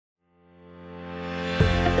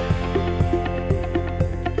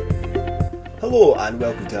Hello and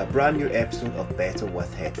welcome to a brand new episode of Better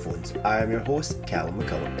With Headphones. I am your host, Callum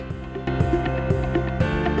McCullum.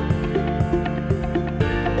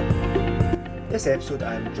 This episode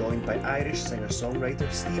I am joined by Irish singer-songwriter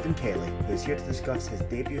Stephen Kelly, who is here to discuss his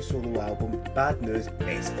debut solo album, Bad News,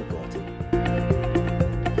 Best Forgotten.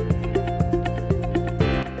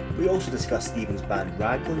 We also discuss Stephen's band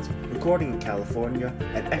Raglan's, recording in California,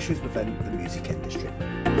 and issues within the music industry.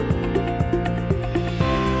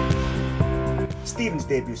 Stephen's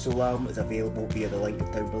debut solo album is available via the link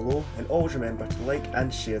down below, and always remember to like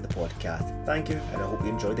and share the podcast. Thank you, and I hope you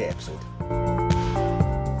enjoy the episode.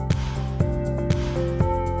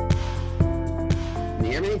 Can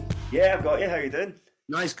you hear me? Yeah, I've got you. How you doing?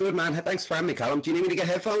 Nice, good man. Thanks for having me, Callum. Do you need me to get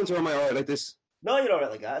headphones or am I alright like this? No, you're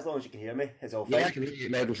alright like that, as long as you can hear me. It's all fine. Yeah, I can hear you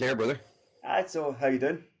loud and clear, brother. Alright, so how you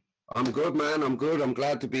doing? I'm good, man. I'm good. I'm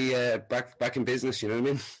glad to be back in business, you know what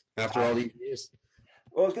I mean? After all these years.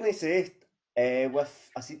 Well, I was going to say,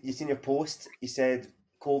 you seen your post, you said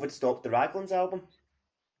COVID stopped the Raglan's album?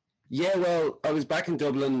 Yeah, well, I was back in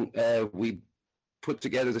Dublin. We put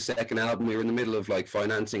together the second album. We were in the middle of like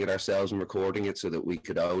financing it ourselves and recording it so that we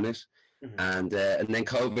could own it. Mm-hmm. And then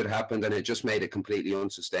COVID happened and it just made it completely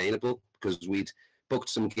unsustainable because we'd booked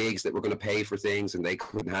some gigs that were going to pay for things and they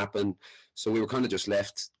couldn't happen. So we were kind of just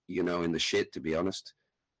left, you know, in the shit, to be honest.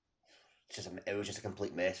 It was just a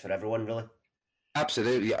complete mess for everyone, really.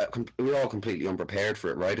 Absolutely. We were all completely unprepared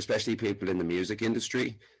for it, right? Especially people in the music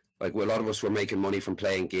industry. Like, well, a lot of us were making money from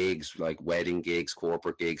playing gigs, like wedding gigs,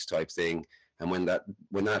 corporate gigs type thing. And when that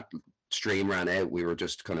stream ran out, we were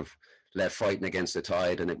just kind of left fighting against the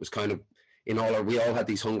tide. And it was kind of, we all had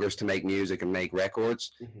these hungers to make music and make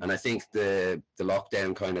records. Mm-hmm. And I think the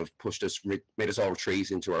lockdown kind of made us all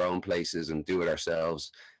retreat into our own places and do it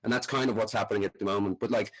ourselves. And that's kind of what's happening at the moment.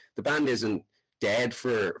 But like, the band isn't dead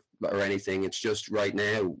or anything. It's just right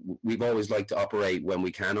now, we've always liked to operate when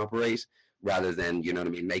we can operate rather than, you know what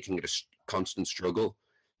I mean, making it a constant struggle.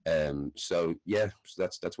 So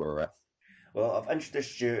that's where we're at. Well, I've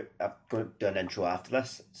introduced you. I'm going to do an intro after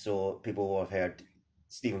this, so people will have heard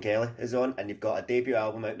Stephen Kelly is on, and you've got a debut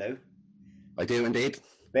album out now. I do indeed.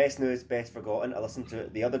 Best News, Best Forgotten. I listened to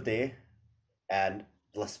it the other day, and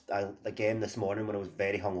again this morning when I was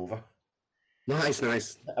very hungover. Nice.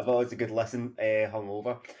 I've always a good listen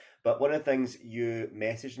hungover. But one of the things you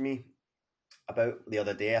messaged me about the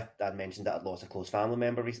other day, I mentioned that I'd lost a close family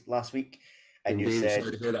member last week, and indeed, you said,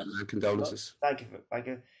 sorry to hear that, man. Condolences. Thank you. But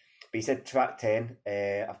you said track 10,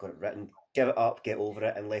 I've got it written, give it up, get over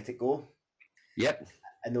it, and let it go. Yep.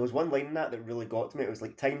 And there was one line in that really got to me. It was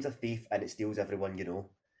like, time's a thief and it steals everyone you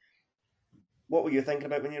know. What were you thinking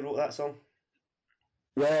about when you wrote that song?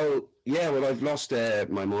 Well, I've lost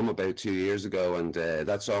my mum about 2 years ago, and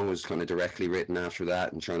that song was kind of directly written after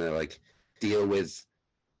that, and trying to like deal with,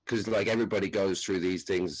 because like everybody goes through these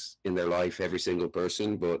things in their life, every single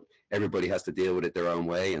person, but everybody has to deal with it their own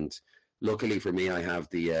way. And luckily for me, I have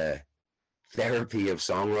the therapy of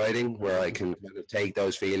songwriting where I can kind of take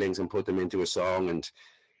those feelings and put them into a song, and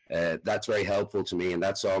that's very helpful to me. And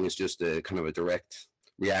that song is just a kind of a direct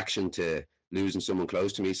reaction to losing someone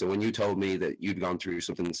close to me. So when you told me that you'd gone through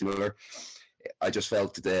something similar, I just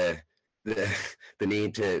felt the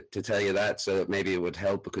need to tell you that, so that maybe it would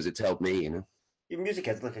help, because it's helped me, you know. Your music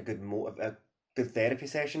is like a good therapy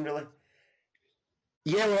session, really.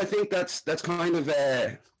 Yeah, well, I think that's kind of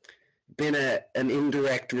been an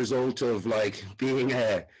indirect result of like being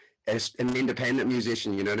an independent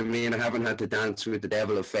musician, you know what I mean? I haven't had to dance with the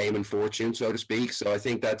devil of fame and fortune, so to speak. So I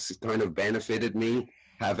think that's kind of benefited me,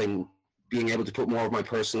 being able to put more of my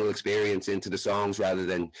personal experience into the songs rather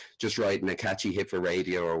than just writing a catchy hit for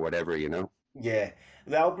radio or whatever, you know? Yeah.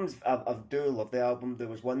 The albums, I do love the album. There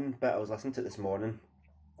was one bit I was listening to this morning,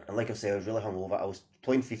 and like I say, I was really hungover. I was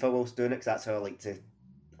playing FIFA whilst doing it, because that's how I like to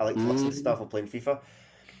listen to stuff while playing FIFA.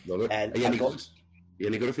 Love it. And Are you any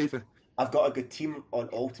good at FIFA? I've got a good team on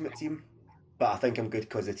Ultimate Team, but I think I'm good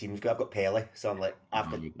because the team's good. I've got Pele, so I'm like, I've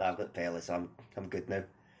got Pele, so I'm good now.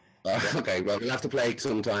 Okay, well, we'll have to play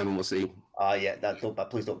sometime and we'll see. Yeah,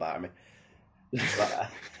 please don't batter me.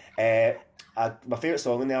 But, my favourite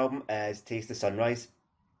song on the album is Taste the Sunrise.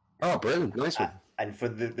 Oh, brilliant. Nice one. And for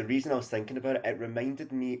the reason I was thinking about it, it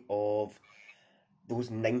reminded me of those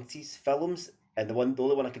 90s films. And the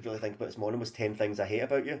only one I could really think about this morning was 10 Things I Hate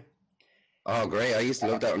About You. Oh, great. I used to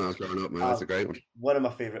love that when I was growing up, man. That's a great one. One of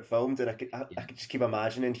my favourite films, and I could just keep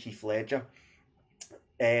imagining Heath Ledger.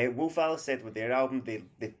 Wolf Alice said with their album, they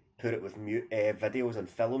put it with videos and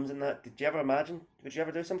films and that. Would you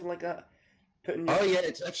ever do something like that? Oh yeah,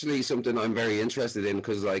 it's actually something I'm very interested in,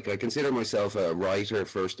 because like I consider myself a writer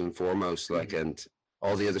first and foremost, like, and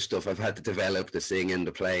all the other stuff I've had to develop, the singing,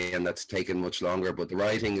 the playing, that's taken much longer. But the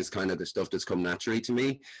writing is kind of the stuff that's come naturally to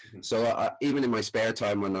me. Mhm. So even in my spare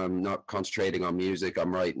time, when I'm not concentrating on music,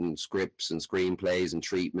 I'm writing scripts and screenplays and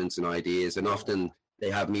treatments and ideas. And Oh. often they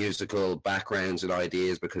have musical backgrounds and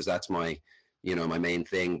ideas because that's my, my main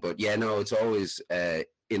thing. But yeah, no, it's always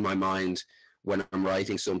in my mind when I'm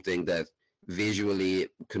writing something that visually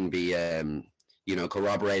can be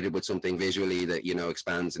corroborated with something visually that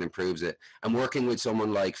expands and improves it. And working with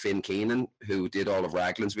someone like Finn Keenan, who did all of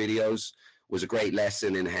Raglan's videos, was a great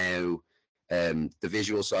lesson in how the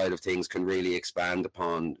visual side of things can really expand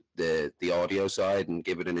upon the audio side and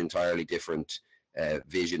give it an entirely different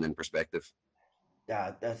vision and perspective.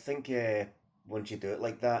 Yeah, I think once you do it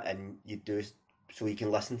like that, and you do so you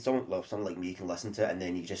can listen to someone like me, you can listen to it, and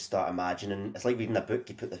then you just start imagining. It's like reading a book.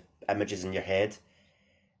 You put the images in your head,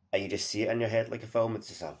 and you just see it in your head like a film. It's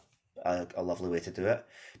just a lovely way to do it.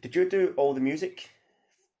 Did you do all the music?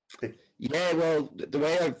 Did, Yeah, well, the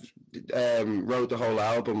way I've wrote the whole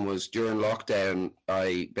album was during lockdown.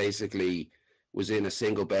 I basically was in a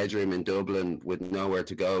single bedroom in Dublin with nowhere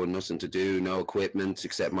to go and nothing to do, no equipment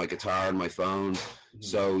except my guitar and my phone. Mhm.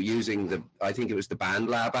 So using I think it was the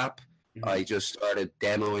BandLab app, Mhm. I just started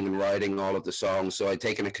demoing and writing all of the songs. So I'd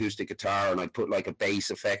take an acoustic guitar and I'd put like a bass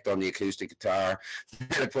effect on the acoustic guitar,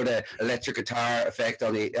 then I put a electric guitar effect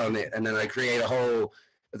on it, and then I create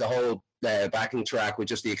the whole backing track with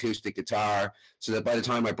just the acoustic guitar. So that by the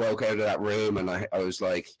time I broke out of that room and I was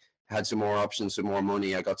like had some more options, some more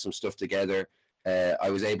money, I got some stuff together. I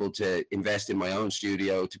was able to invest in my own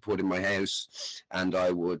studio to put in my house, and I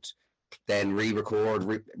would then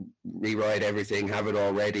re-record, rewrite everything, have it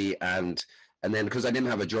all ready, and then because I didn't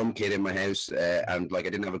have a drum kit in my house and like I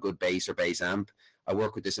didn't have a good bass or bass amp, I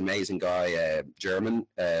work with this amazing guy, German.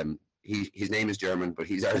 His name is German, but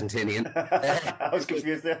he's Argentinian. I was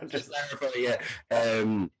confused there. Just clarify,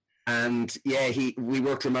 yeah. And yeah, we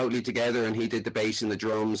worked remotely together, and he did the bass and the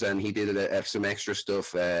drums, and he did some extra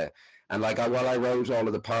stuff. And like while I wrote all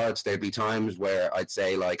of the parts, there'd be times where I'd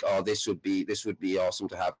say like, "Oh, this would be awesome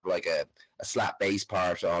to have like a slap bass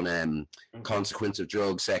part on Mhm. Consequence of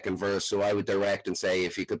Drugs second verse." So I would direct and say,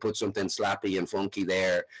 if you could put something slappy and funky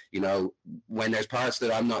there, when there's parts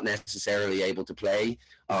that I'm not necessarily able to play,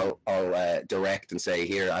 Mhm. I'll direct and say,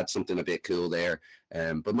 here, add something a bit cool there.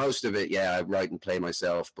 But most of it, yeah, I write and play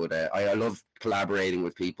myself. But I love collaborating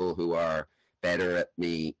with people who are better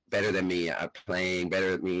than me at playing,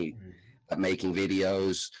 better than me Mhm. at making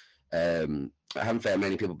videos. I haven't found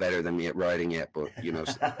many people better than me at writing yet, but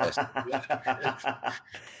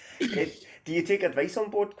Do you take advice on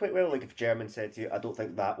board quite well? Like if German said to you, "I don't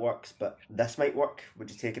think that works, but this might work," would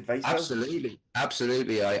you take advice well? Absolutely,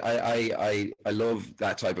 absolutely. I love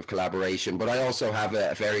that type of collaboration, but I also have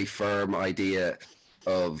a very firm idea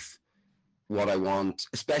of what I want,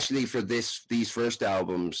 especially for these first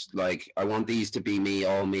albums. Like I want these to be me,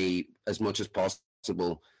 all me, as much as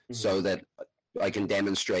possible, Hmm. so that I can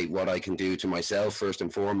demonstrate what I can do to myself first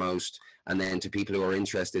and foremost, and then to people who are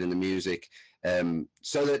interested in the music,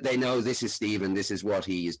 so that they know this is Stephen, this is what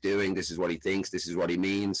he is doing, this is what he thinks, this is what he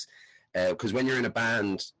means. Because when you're in a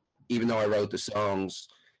band, even though I wrote the songs,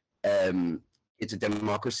 um, it's a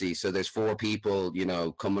democracy. So there's four people,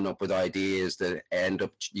 coming up with ideas that end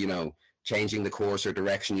up, changing the course or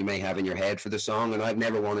direction you may have in your head for the song. And I've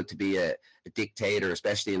never wanted to be a dictator,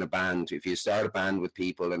 especially in a band. If you start a band with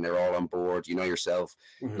people and they're all on board, you know yourself,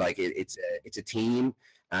 Hmm. like it's a team.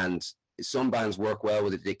 And some bands work well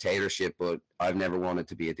with a dictatorship, but I've never wanted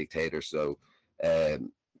to be a dictator. So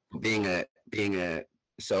um, being a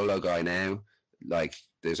solo guy now, like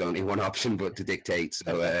there's only one option but to dictate.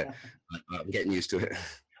 So I'm getting used to it.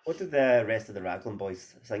 What did the rest of the Raglan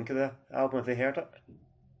boys think of the album? Have they heard it?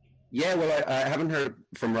 Yeah, well, I haven't heard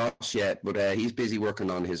from Ross yet, but he's busy working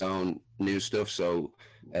on his own new stuff. So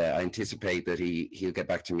I anticipate that he'll get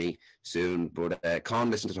back to me soon. But Con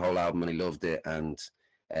listened to the whole album and he loved it. And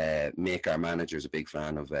Mick, our manager, is a big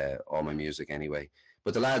fan of all my music anyway.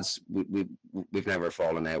 But the lads, we've never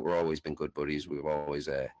fallen out. We've always been good buddies. We've always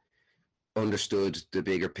understood the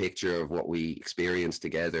bigger picture of what we experienced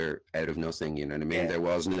together out of nothing. You know what I mean? Yeah. There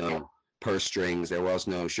was no purse strings. There was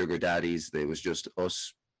no sugar daddies. There was just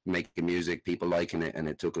us making music, people liking it, and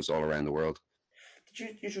it took us all around the world.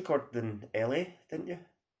 Did you record in LA, didn't you?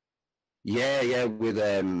 Yeah, yeah, with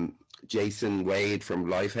Jason Wade from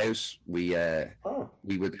Lifehouse. Oh.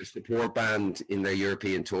 We were the support band in their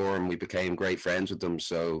European tour, and we became great friends with them.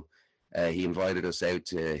 So he invited us out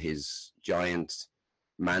to his giant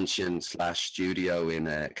mansion slash studio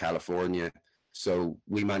in California. So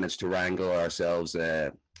we managed to wrangle ourselves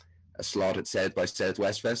a slot at South by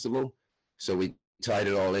Southwest Festival. So we tied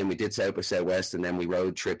it all in. We did South by Southwest, and then we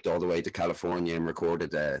road tripped all the way to California and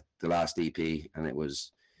recorded the last EP. And it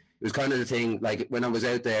was kind of the thing. Like when I was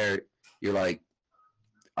out there, you're like,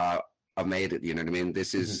 I've made it. You know what I mean?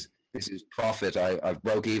 This is profit. I've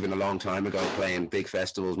broke even a long time ago playing big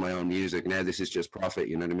festivals, my own music. Now this is just profit.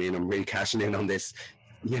 You know what I mean? I'm really cashing in on this.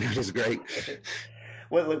 You know, this is great.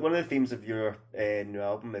 Well, like one of the themes of your new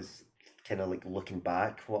album is kind of like looking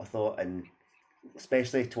back, what I thought, and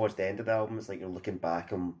especially towards the end of the album, it's like you're looking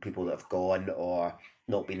back on people that have gone or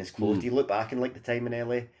not been as close. Do you look back in like the time in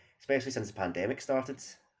LA, especially since the pandemic started,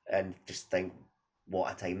 and just think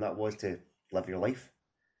what a time that was to live your life?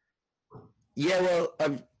 Yeah, well,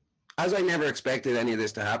 as I never expected any of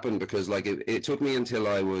this to happen, because like it took me until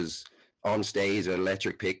I was on stage at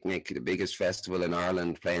Electric Picnic, the biggest festival in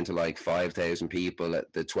Ireland, playing to like 5,000 people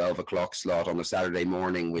at the 12 o'clock slot on a Saturday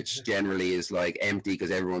morning, which generally is like empty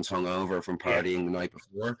because everyone's hungover from partying the night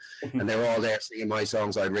before. And they were all there singing my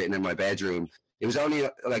songs I'd written in my bedroom. It was only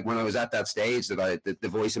like when I was at that stage that the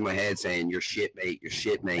voice in my head saying, "You're shit, mate,"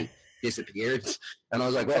 disappeared. And I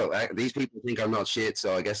was like, well, these people think I'm not shit,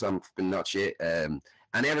 so I guess I'm not shit. And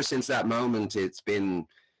ever since that moment, it's been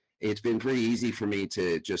pretty easy for me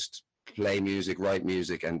to just play music, write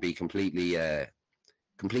music, and be completely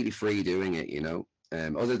free doing it, you know.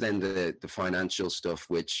 Other than the financial stuff,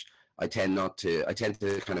 which I tend to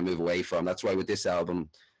kind of move away from. That's why with this album,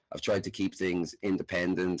 I've tried to keep things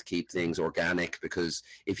independent, keep things organic, because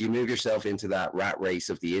if you move yourself into that rat race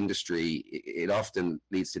of the industry, it often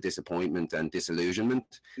leads to disappointment and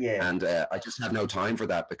disillusionment. Yeah. And I just have no time for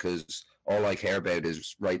that, because all I care about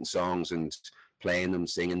is writing songs and playing them,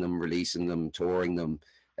 singing them, releasing them, touring them.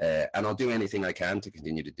 And I'll do anything I can to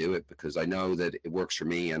continue to do it, because I know that it works for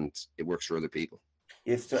me and it works for other people.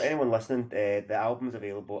 Yes, so anyone listening, the album is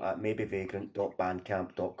available at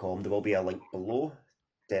maybevagrant.bandcamp.com. There will be a link below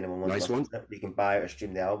to anyone wants to listen to it. You can buy it or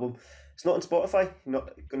stream the album. It's not on Spotify. You're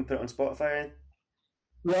not going to put it on Spotify or anything?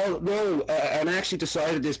 Well, no, and I actually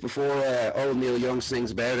decided this before old Neil Young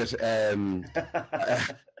sings about it.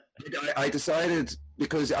 I decided,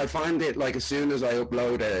 because I find it like as soon as I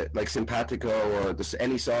upload like Simpatico or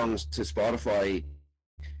any songs to Spotify,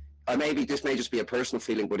 this may just be a personal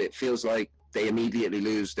feeling, but it feels like they immediately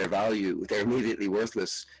lose their value. They're immediately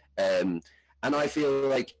worthless. And I feel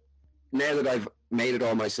like now that I've made it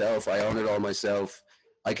all myself, I own it all myself,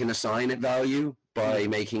 I can assign it value by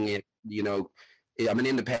making it, you know, I'm an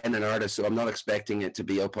independent artist, so I'm not expecting it to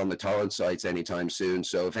be up on the torrent sites anytime soon.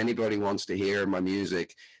 So if anybody wants to hear my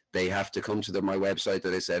music, they have to come to my website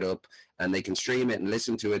that I set up, and they can stream it and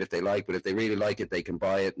listen to it if they like. But if they really like it, they can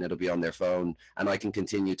buy it and it'll be on their phone. And I can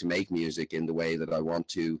continue to make music in the way that I want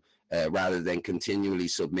to, rather than continually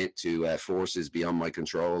submit to forces beyond my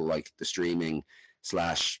control, like the streaming /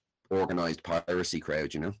 organized piracy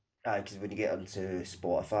crowd, you know? Because when you get onto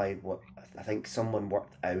Spotify, what I think someone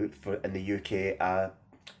worked out for in the UK a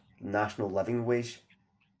national living wage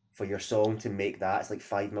for your song to make that. It's like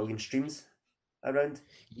 5 million streams around.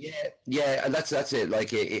 Yeah, and that's it.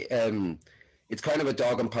 Like it's kind of a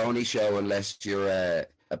dog and pony show unless you're a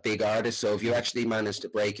big artist. So if you actually manage to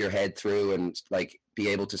break your head through and like be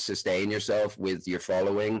able to sustain yourself with your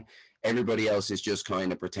following, everybody else is just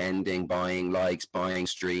kind of pretending, buying likes, buying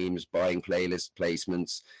streams, buying playlist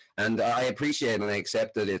placements. And I appreciate and I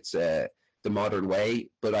accept that it's the modern way,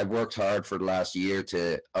 but I've worked hard for the last year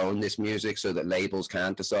to own this music so that labels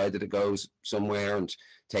can't decide that it goes somewhere and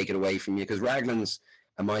take it away from you. Because Raglan's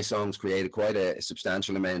and my songs created quite a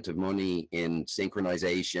substantial amount of money in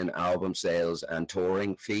synchronization, album sales, and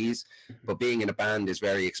touring fees. But being in a band is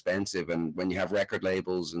very expensive, and when you have record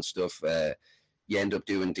labels and stuff, you end up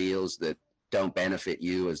doing deals that don't benefit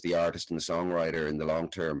you as the artist and the songwriter in the long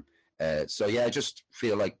term. So yeah, I just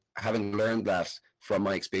feel like having learned that from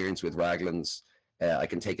my experience with Raglan's, I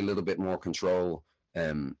can take a little bit more control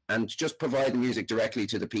and just provide the music directly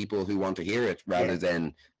to the people who want to hear it, rather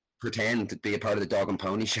than pretend to be a part of the dog and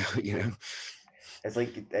pony show, you know? It's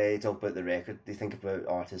like you talk about the record, they think about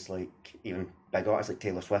artists like, even big artists like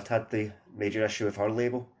Taylor Swift had the major issue of her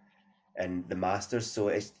label and the masters, so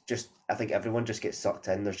it's just, I think everyone just gets sucked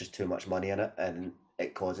in, there's just too much money in it and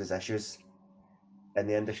it causes issues in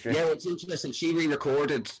the industry. Yeah, it's interesting. She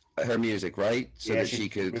re-recorded her music, right? So that she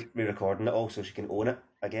could re-recording it all so she can own it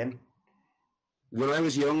again. When I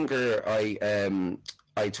was younger,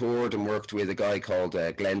 I toured and worked with a guy called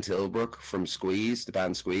Glenn Tilbrook from Squeeze, the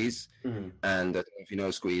band Squeeze. Mm-hmm. And I don't know if you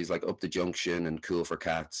know Squeeze, like Up the Junction and Cool for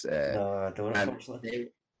Cats. No, I don't, unfortunately.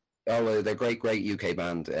 They're great UK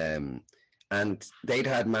band. And they'd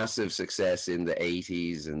had massive success in the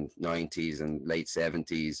 80s and 90s and late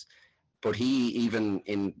 70s. But he, even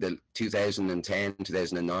in the 2010,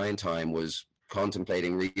 2009 time, was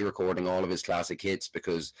contemplating re-recording all of his classic hits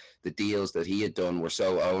because the deals that he had done were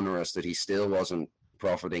so onerous that he still wasn't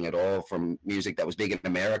profiting at all from music that was big in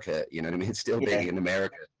America. You know what I mean? It's still big in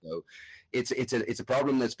America. So it's a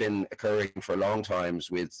problem that's been occurring for a long times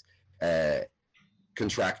with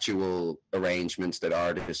contractual arrangements that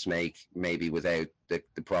artists make, maybe without the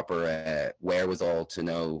proper wherewithal to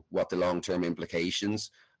know what the long-term implications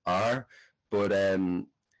are. But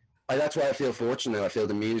that's why I feel fortunate. I feel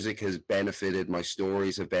the music has benefited, my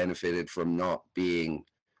stories have benefited from not being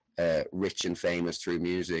rich and famous through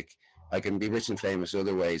music. I can be rich and famous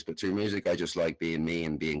other ways, but through music, I just like being me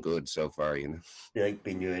and being good so far, you know. You like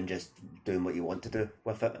being you and just doing what you want to do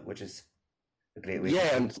with it, which is a great way.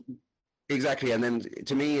 Yeah, and exactly. And then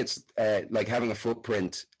to me, it's like having a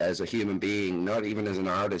footprint as a human being, not even as an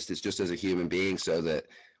artist, it's just as a human being, so that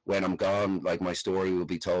when I'm gone, like my story will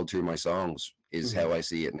be told through my songs, is how I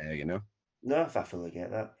see it now, you know? No, I fully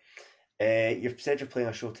get that. You've said you're playing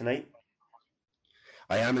a show tonight.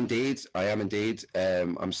 I am indeed.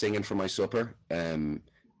 I'm singing for my supper.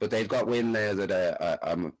 But they've got wind now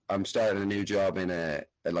that I'm starting a new job in a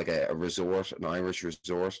resort, an Irish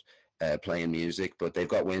resort, playing music. But they've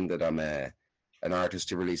got wind that I'm an artist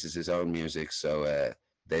who releases his own music. So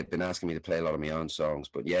they've been asking me to play a lot of my own songs.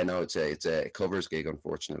 But yeah, no, it's a covers gig,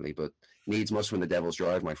 unfortunately. But needs must when the devil's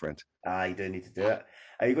drive, my friend. You do need to do it.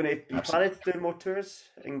 Are you planning to do more tours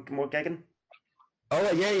and more gigging?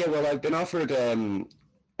 Oh yeah. Well, I've been offered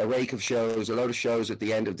a rake of shows, a load of shows at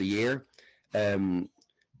the end of the year,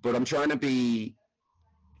 but I'm trying to be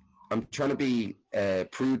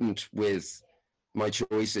prudent with my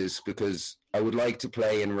choices, because I would like to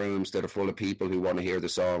play in rooms that are full of people who want to hear the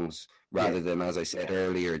songs, rather than, as I said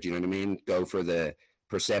earlier, do you know what I mean? Go for the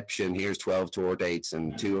perception. Here's 12 tour dates,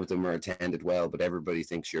 and 2 of them are attended well, but everybody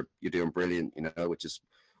thinks you're doing brilliant, you know, which is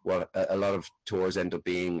what a lot of tours end up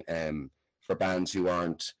being for bands who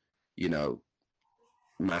aren't, you know,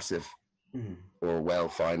 massive or well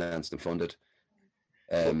financed and funded.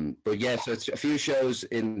 But yeah, so it's a few shows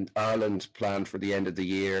in Ireland planned for the end of the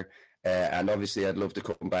year, and obviously I'd love to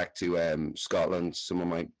come back to Scotland. Some of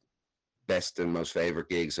my best and most favourite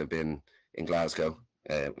gigs have been in Glasgow,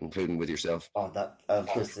 including with yourself. Oh, that I was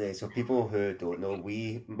going to say. So people who don't know,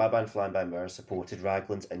 my band Flying by Moor supported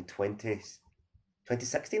Raglan's in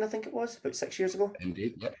 2016, I think it was, about 6 years ago.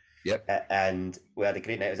 Indeed, yep. And we had a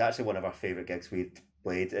great night. It was actually one of our favourite gigs we'd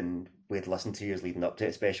played, and we'd listened to years leading up to it,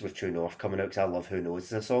 especially with True North coming out, because I love Who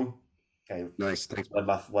Knows as a song. Nice, thanks.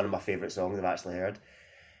 One of my favourite songs I've actually heard.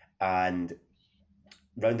 And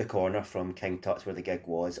round the corner from King Tut's, where the gig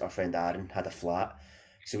was, our friend Aaron had a flat.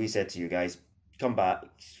 So we said to you guys, come back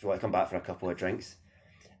for a couple of drinks.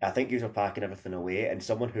 I think you were packing everything away, and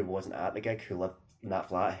someone who wasn't at the gig, who lived in that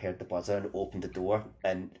flat, heard the buzzer and opened the door,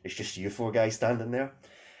 and it's just you 4 guys standing there.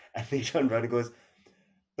 And he turned around and goes,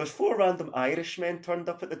 "There's 4 random Irishmen turned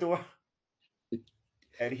up at the door."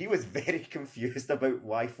 And he was very confused about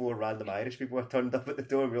why 4 random Irish people were turned up at the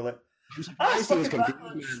door. And we were like,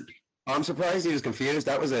 I'm surprised he was confused.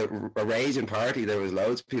 That was a raging party. There was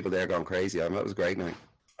loads of people there going crazy. That was a great night.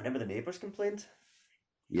 I remember the neighbours complained.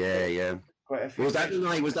 Yeah. Quite a few. Was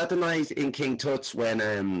that the night in King Tut's when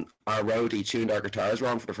our roadie tuned our guitars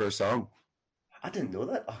wrong for the first song? I didn't know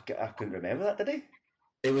that. I couldn't remember that, did he?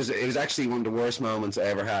 It was actually one of the worst moments I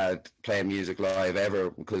ever had playing music live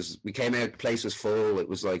ever, because we came out, the place was full, it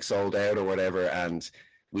was like sold out or whatever, and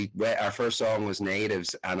our first song was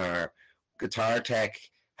Natives, and our guitar tech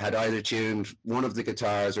had either tuned one of the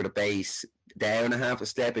guitars or the bass down a half a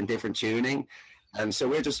step in different tuning. And so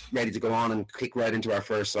we're just ready to go on and kick right into our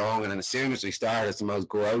first song. And then as soon as we start, it's the most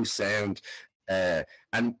gross sound.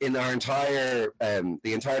 And in our the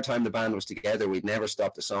entire time the band was together, we'd never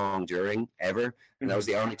stopped a song during, ever. And that was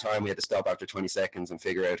the only time we had to stop after 20 seconds and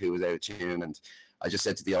figure out who was out of tune. And I just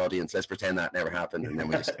said to the audience, let's pretend that never happened. And then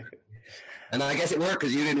we just... And I guess it worked,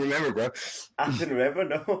 because you didn't remember, bro. I didn't remember,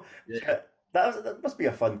 no. Yeah. That must be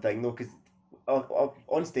a fun thing, though, because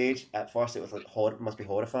on stage, at first it was like must be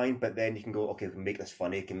horrifying, but then you can go, okay, we can make this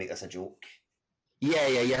funny, we can make this a joke. Yeah,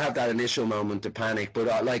 you have that initial moment of panic, but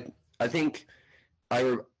I think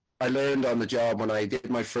I learned on the job when I did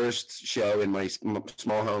my first show in my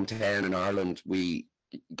small hometown in Ireland. We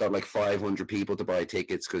got like 500 people to buy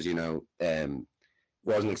tickets, because, you know,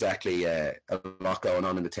 wasn't exactly a lot going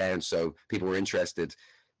on in the town, so people were interested.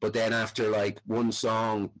 But then after like one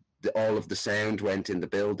song, all of the sound went in the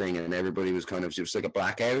building, and everybody was it was like a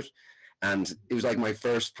blackout. And it was like my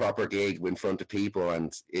first proper gig in front of people,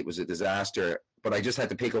 and it was a disaster. But I just had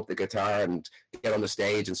to pick up the guitar and get on the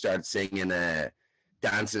stage and start singing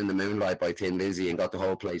Dancing in the Moonlight by Thin Lizzy, and got the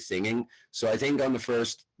whole place singing. So I think on the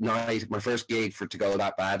first night, my first gig, to go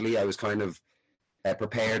that badly, I was kind of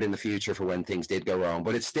prepared in the future for when things did go wrong.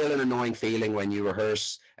 But it's still an annoying feeling when you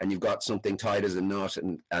rehearse and you've got something tight as a nut,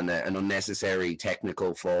 and an unnecessary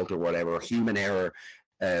technical fault or whatever, or human error,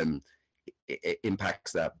 it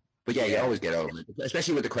impacts that. But yeah, you always get over it,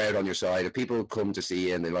 especially with the crowd on your side. If people come to see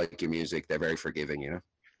you and they like your music, they're very forgiving, you know.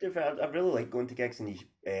 I really like going to gigs, and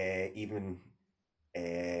even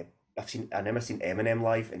I never seen Eminem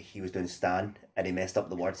live, and he was doing Stan, and he messed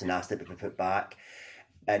up the words and asked it to be put back,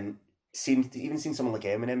 and even seen someone like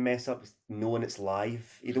Eminem mess up, knowing it's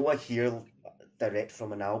live. You don't want to hear direct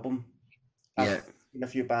from an album. Yeah. I've seen a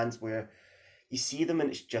few bands where you see them and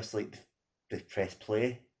it's just like they press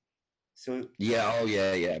play. So yeah, oh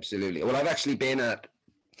yeah, absolutely. Well, I've actually been at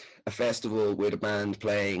a festival with a band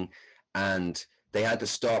playing, and they had to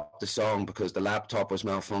stop the song because the laptop was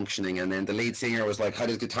malfunctioning, and then the lead singer was like had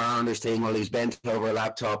his guitar on his thing while he was bent over a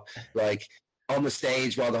laptop, like on the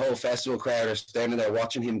stage, while the whole festival crowd are standing there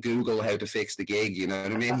watching him Google how to fix the gig. You know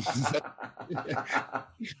what I mean?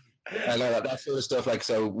 I know that sort of stuff. Like,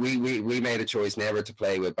 so we made a choice never to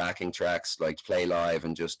play with backing tracks, like to play live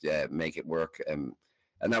and just make it work. And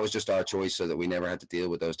that was just our choice, so that we never had to deal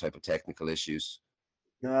with those type of technical issues.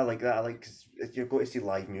 No, I like that. I like, cause if you're going to see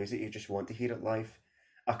live music, you just want to hear it live.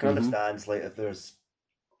 I can understand, like, if there's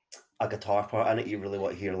a guitar part in it you really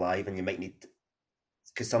want to hear live, and you might need,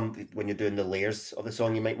 because when you're doing the layers of the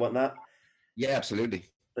song, you might want that. Yeah,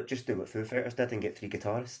 absolutely. But just do what Foo Fighters did and get 3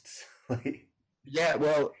 guitarists. Like, yeah,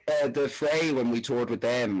 well, the Fray, when we toured with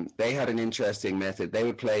them, they had an interesting method. They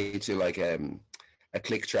would play to like a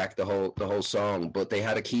click track the whole song, but they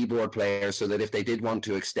had a keyboard player, so that if they did want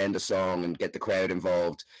to extend a song and get the crowd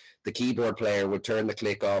involved, the keyboard player would turn the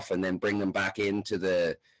click off and then bring them back into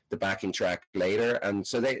the backing track later. And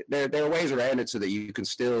so there are ways around it so that you can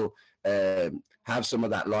still have some of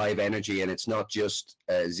that live energy, and it's not just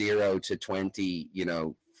 0 to 20, you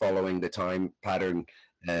know, following the time pattern.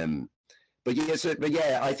 But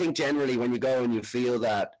yeah, I think generally when you go and you feel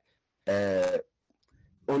that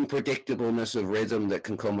unpredictableness of rhythm that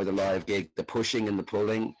can come with a live gig, the pushing and the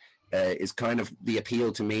pulling is kind of the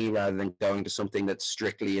appeal to me, rather than going to something that's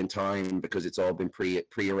strictly in time because it's all been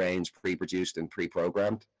pre-arranged, pre-produced and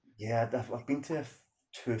pre-programmed. Yeah, I've been to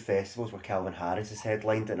 2 festivals where Calvin Harris has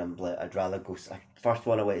headlined, and I'd rather go. First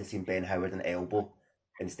one I went and seen Ben Howard and Elbow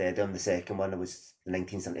instead of. The second one, it was the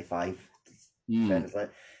 1975. And it's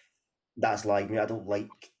like, that's like me. I don't like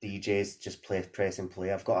DJs just press and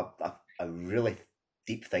play. I've got a really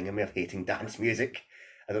deep thing in me of hating dance music.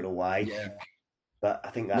 I don't know why. Yeah. But I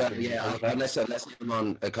think that's unless I'm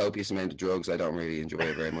on a copious amount of drugs, I don't really enjoy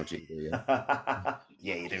it very much either. Yeah.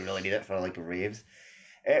 Yeah, you didn't really need it for like raves.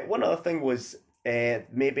 One other thing was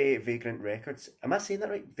maybe Vagrant Records. Am I saying that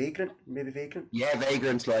right? Vagrant? Maybe Vagrant? Yeah,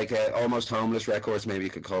 Vagrant's like Almost Homeless Records, maybe you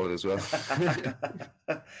could call it as well.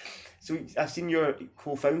 So I've seen you're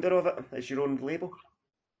co-founder of it. It's your own label?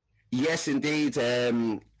 Yes, indeed.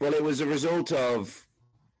 Well, it was a result of,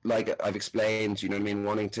 like I've explained, you know what I mean,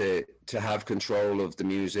 wanting to have control of the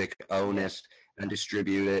music, own it and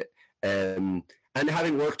distribute it. And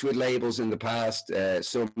having worked with labels in the past,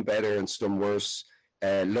 some better and some worse,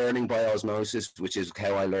 learning by osmosis, which is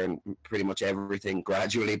how I learned pretty much everything,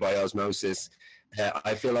 gradually by osmosis.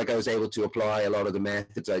 I feel like I was able to apply a lot of the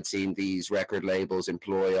methods I'd seen these record labels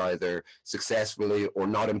employ, either successfully or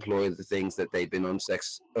not employ the things that they'd been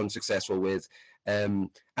unsuccessful with. And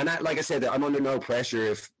like I said, I'm under no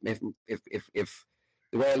pressure. If the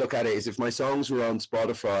way I look at it is, if my songs were on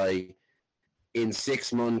Spotify in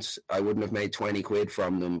 6 months, I wouldn't have made 20 quid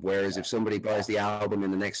from them. Whereas if somebody buys the album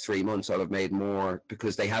in the next 3 months, I'll have made more,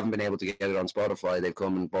 because they haven't been able to get it on Spotify. They've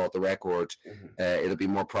come and bought the record. It'll be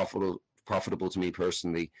more profitable to me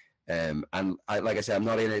personally. And like I said, I'm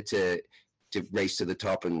not in it to race to the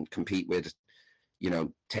top and compete with, you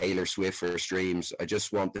know, Taylor Swift for streams. I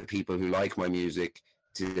just want the people who like my music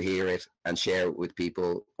to hear it and share it with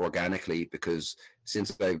people organically, because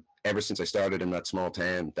ever since I started in that small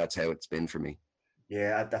town, that's how it's been for me.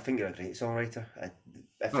 Yeah, I think you're a great songwriter.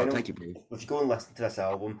 Thank you, bro. If you go and listen to this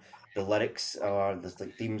album, the lyrics there's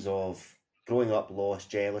like themes of growing up, loss,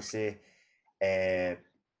 jealousy.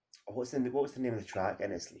 What was the name of the track?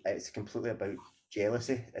 And it's completely about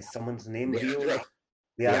jealousy. It's someone's name. Yeah,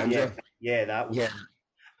 that one. Yeah.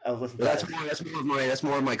 That's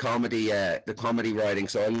more of my comedy, the comedy writing.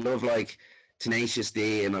 So I love like Tenacious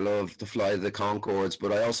D, and I love To Fly the Conchords,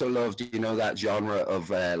 but I also loved, you know, that genre of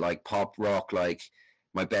like pop rock, like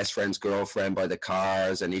My Best Friend's Girlfriend by the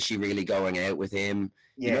Cars, and Is She Really Going Out with Him?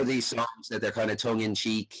 Yeah. You know, these songs that they're kind of tongue in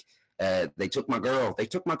cheek. They took my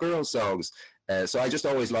girl songs. So I just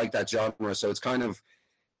always liked that genre. So it's kind of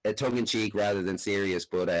tongue in cheek rather than serious,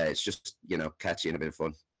 but it's just, you know, catchy and a bit of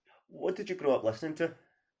fun. What did you grow up listening to?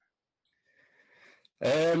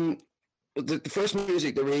 Um, the first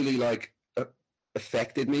music that really like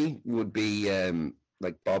affected me would be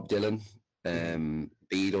like Bob Dylan, Mm-hmm.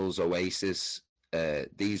 Beatles, Oasis.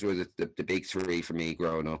 These were the big three for me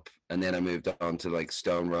growing up, and then I moved on to like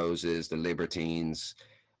Stone Roses, the Libertines,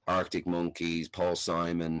 Arctic Monkeys, Paul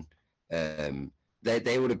Simon. Um,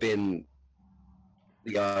 they would have been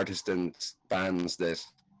the artists and bands that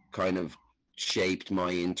kind of shaped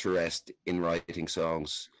my interest in writing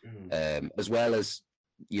songs, Mm-hmm. as well as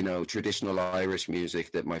traditional Irish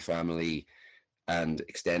music that my family and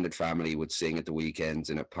extended family would sing at the weekends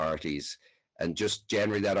and at parties. And just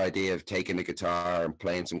generally that idea of taking a guitar and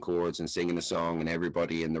playing some chords and singing a song and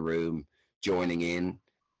everybody in the room joining in,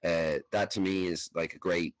 that to me is like a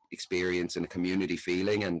great experience and a community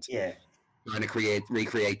feeling. And Yeah. trying to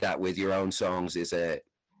recreate that with your own songs is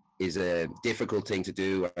a difficult thing to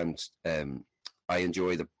do, and I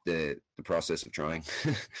enjoy the process of trying.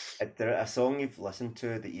 Is there a song you've listened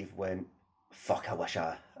to that you've went, fuck, I wish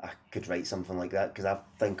I could write something like that? Because I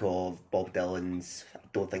think of Bob Dylan's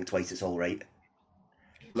Don't Think Twice, It's All Right.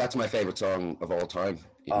 That's my favorite song of all time.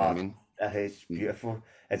 You know what I Ah, mean? it's beautiful.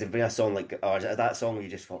 Has there been a song like, or is it that song where you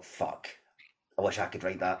just thought, fuck, I wish I could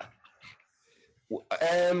write that?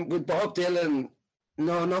 With Bob Dylan,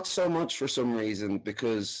 no, not so much for some reason,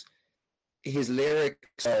 because his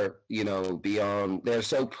lyrics are, beyond, they're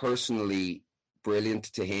so personally brilliant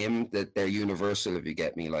to him that they're universal, if you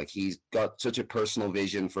get me. Like, he's got such a personal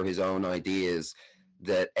vision for his own ideas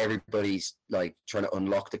that everybody's like trying to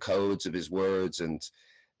unlock the codes of his words. And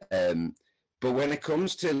um but when it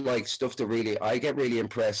comes to like stuff that really, I get really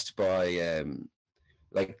impressed by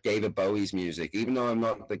like David Bowie's music, even though I'm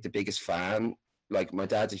not like the biggest fan. Like, my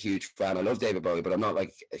dad's a huge fan. I love David Bowie, but I'm not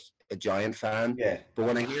like a giant fan. Yeah. But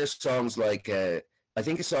when I hear songs like, I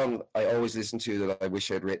think a song I always listen to that I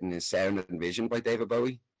wish I'd written is "Sound and Vision" by David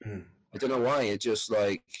Bowie. Mm. I don't know why. It just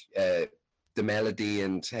like the melody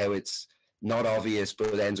and how it's not obvious,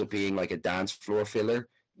 but it ends up being like a dance floor filler.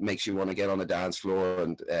 Makes you want to get on the dance floor,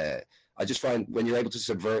 and I just find when you're able to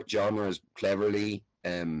subvert genres cleverly,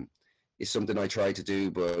 is something I try to do,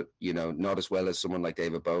 but not as well as someone like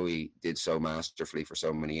David Bowie did so masterfully for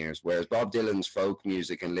so many years. Whereas Bob Dylan's folk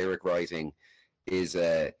music and lyric writing is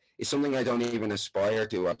something I don't even aspire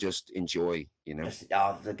to. I just enjoy. It's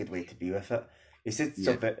a good way to be with it. You said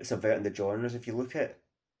Yeah. subverting the genres. If you look at,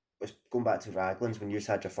 going back to Raglan's, when you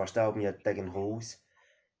had your first album, you're digging holes.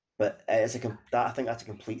 But I think that's a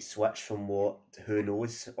complete switch from what Who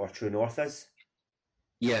Knows or True North is.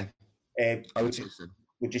 Yeah, Uh, I would would say you so.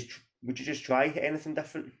 would you just try anything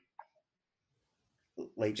different?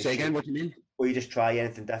 Like Say again, what do you mean? or you just try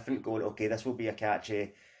anything different, going, okay, this will be a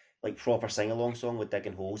catchy, like proper sing along song with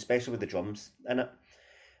digging holes, especially with the drums in it.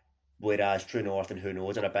 Whereas True North and Who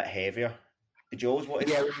Knows are a bit heavier. Did you always want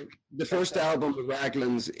to Yeah, the mix first it? album with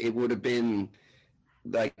Raglan's, it would have been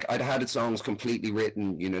like I'd had its songs completely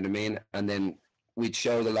written, you know what I mean? And then we'd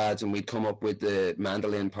show the lads and we'd come up with the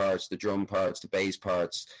mandolin parts, the drum parts, the bass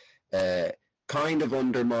parts, uh, kind of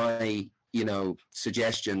under my,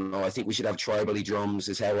 suggestion. Oh, I think we should have tribally drums,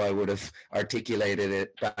 is how I would have articulated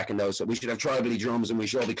it back in those. So we should have tribally drums and we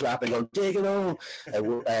should all be clapping, going, dig it on.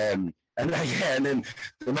 And then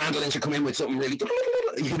the mandolin should come in with something really,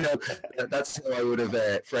 that's how I would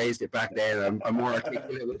have phrased it back then. I'm more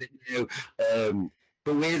articulate with it now.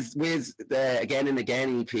 But with the Again and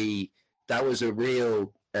Again EP, that was a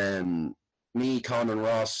real me, Con and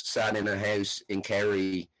Ross sat in a house in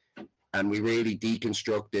Kerry, and we really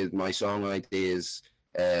deconstructed my song ideas.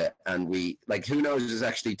 And we like Who Knows is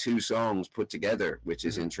actually two songs put together, which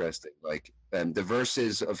is Mhm. interesting. Like the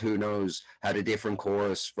verses of Who Knows had a different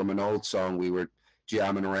chorus from an old song we were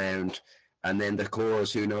jamming around, and then the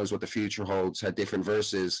chorus Who Knows What the Future Holds had different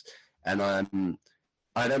verses. And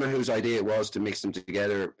I don't know whose idea it was to mix them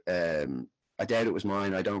together. I doubt it was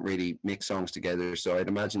mine. I don't really mix songs together, so I'd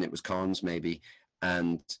imagine it was Con's maybe.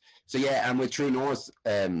 And so yeah, and with True North,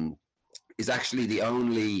 is actually the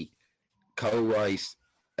only co-write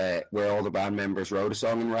where all the band members wrote a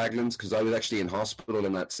song in Raglan's, because I was actually in hospital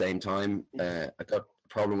in that same time. I got a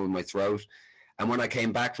problem with my throat. And when I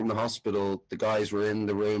came back from the hospital, the guys were in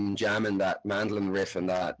the room jamming that mandolin riff and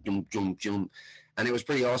that jump, jump, jump. And it was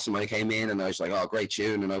pretty awesome. I came in and I was like, oh, great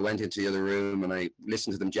tune. And I went into the other room and I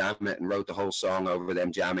listened to them jam it and wrote the whole song over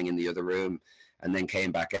them jamming in the other room, and then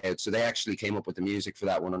came back out. So they actually came up with the music for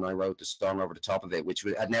that one, and I wrote the song over the top of it, which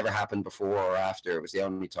had never happened before or after. It was the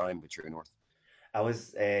only time with True North. I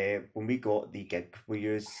was when we got the gig we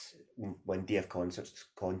used when DF Concerts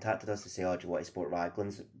contacted us to say, "Oh, do you want to support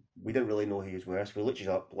Raglan's?" We didn't really know who you were, so we looked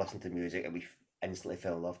you up, listened to music, and we instantly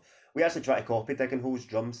fell in love. We actually tried to copy Digging Holes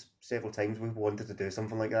drums several times. We wanted to do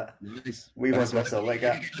something like that. Nice. We want to song like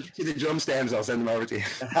that. To the drum stems, I'll send them over to you.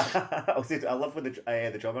 I love with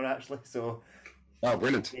the drummer actually, so Oh,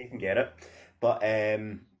 brilliant. you can get it. But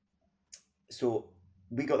so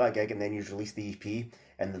we got that gig, and then you released the EP,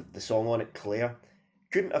 and the song on it, Claire,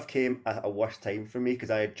 couldn't have came at a worse time for me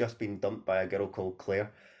because I had just been dumped by a girl called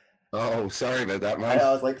Claire. Oh, sorry about that, And man.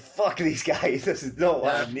 I was like, "Fuck these guys! This is not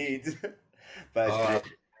what I need." But it's Oh, great.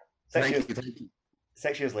 Six thank years, you, thank you.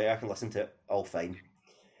 6 years later, I can listen to it all fine.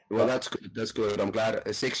 Well, But that's good. That's good. I'm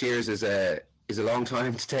glad. 6 years is a long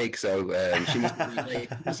time to take. So she must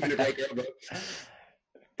have been a great girl. But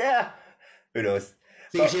yeah, who knows?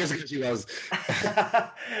 6 years ago she was.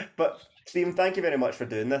 But Stephen, thank you very much for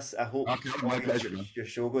doing this. I hope Okay, my pleasure, man. your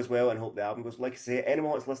show goes well, and hope the album goes. Like I say,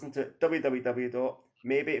 anyone wants to listen to it,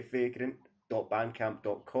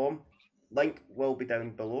 www.maybevagrant.bandcamp.com. Link will be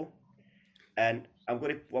down below. And I'm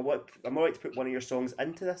alright to put one of your songs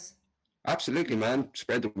into this. Absolutely, man.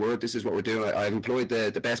 Spread the word. This is what we're doing. I've employed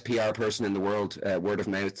the best PR person in the world, word of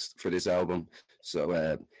mouth, for this album.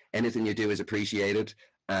 So anything you do is appreciated.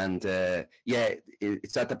 And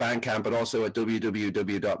it's at the Bandcamp, but also at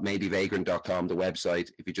www.maybevagrant.com, the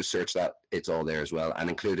website. If you just search that, it's all there as well. And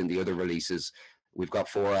including the other releases, we've got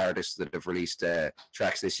 4 artists that have released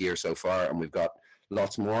tracks this year so far, and we've got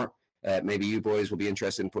lots more. Maybe you boys will be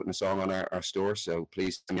interested in putting a song on our store. So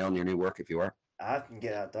please send me on your new work if you are. I can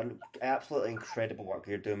get that done. Absolutely incredible work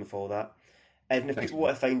you're doing with all that. And if Thanks, people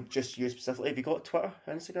want to find just you specifically, have you got Twitter,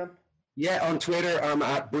 Instagram? Yeah, on Twitter, I'm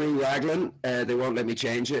at Bree Raglan. They won't let me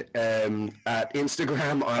change it. At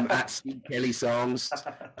Instagram, I'm at Steve Kelly Songs.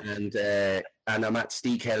 And I'm at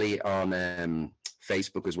Steve Kelly on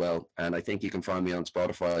Facebook as well. And I think you can find me on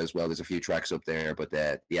Spotify as well. There's a few tracks up there, but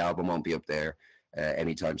the album won't be up there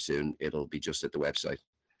anytime soon. It'll be just at the website.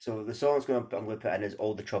 So the song I'm going to put in is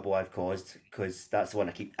 "All the Trouble I've Caused," because that's the one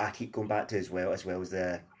I keep going back to as well as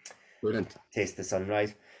the Brilliant. "Taste the Sunrise."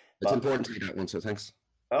 It's But, important to me, that one, so thanks.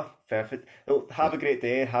 oh, perfect. Well, have a great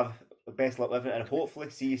day. Have the best luck with it, and hopefully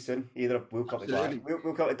see you soon. Either we'll come Absolutely.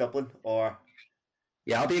 we'll come to Dublin, or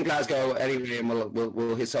Yeah, I'll be in Glasgow anyway, and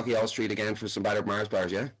we'll hit Sauchiehall Street again for some Battered Mars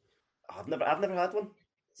bars, yeah? I've never had one.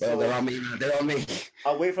 Well, So they're on me, man. They're on me.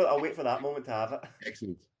 I'll wait for that moment to have it.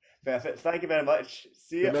 Excellent. Perfect. Thank you very much.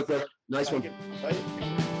 See you. Good luck, brother. Nice Thank one. you. Bye.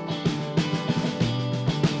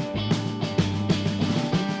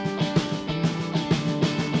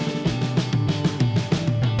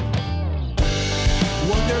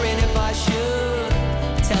 Wondering if I should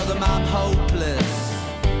tell them I'm hopeless.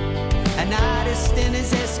 An artist in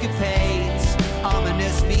his escapades,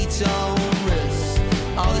 ominous meets onerous.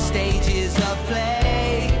 All the stages of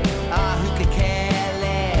play, who could care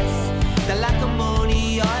less? The lack of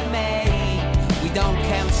money I made, we don't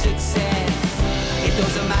count success. It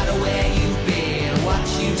doesn't matter where you've been, what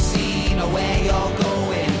you've seen, or where you're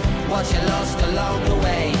going, what you lost along the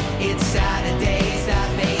way. It's Saturdays that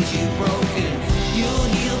made you broken. You'll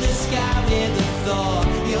heal the sky with a thought.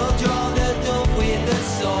 You'll draw the dove with a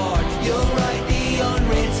sword. You'll write the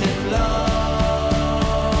unwritten law.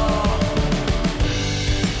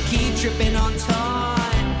 Keep tripping on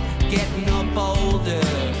time, getting up older.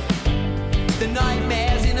 The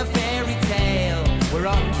nightmares in a fairy tale. We're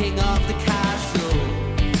on king of the castle,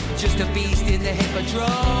 just a beast in the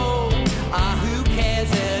hippodrome. Who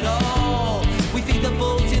cares at all? We feed the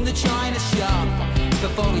bulls in the china shop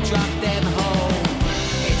before we drop them home.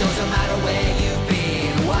 It doesn't matter where you've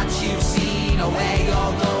been, what you've seen, or where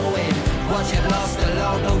you're going, what you've lost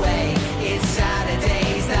along the way. It's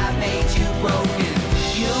Saturdays that made you broken.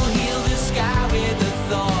 You'll heal the sky with a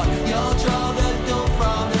thought. You'll draw the dove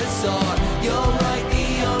from the sword. You'll write the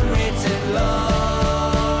unwritten law.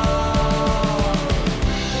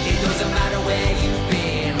 It doesn't matter where you've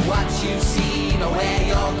been, what you've seen, or where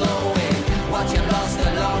you're going, what you've lost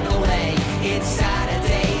along the way. It's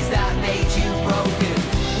Saturdays that made you broken.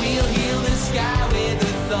 We'll heal the sky with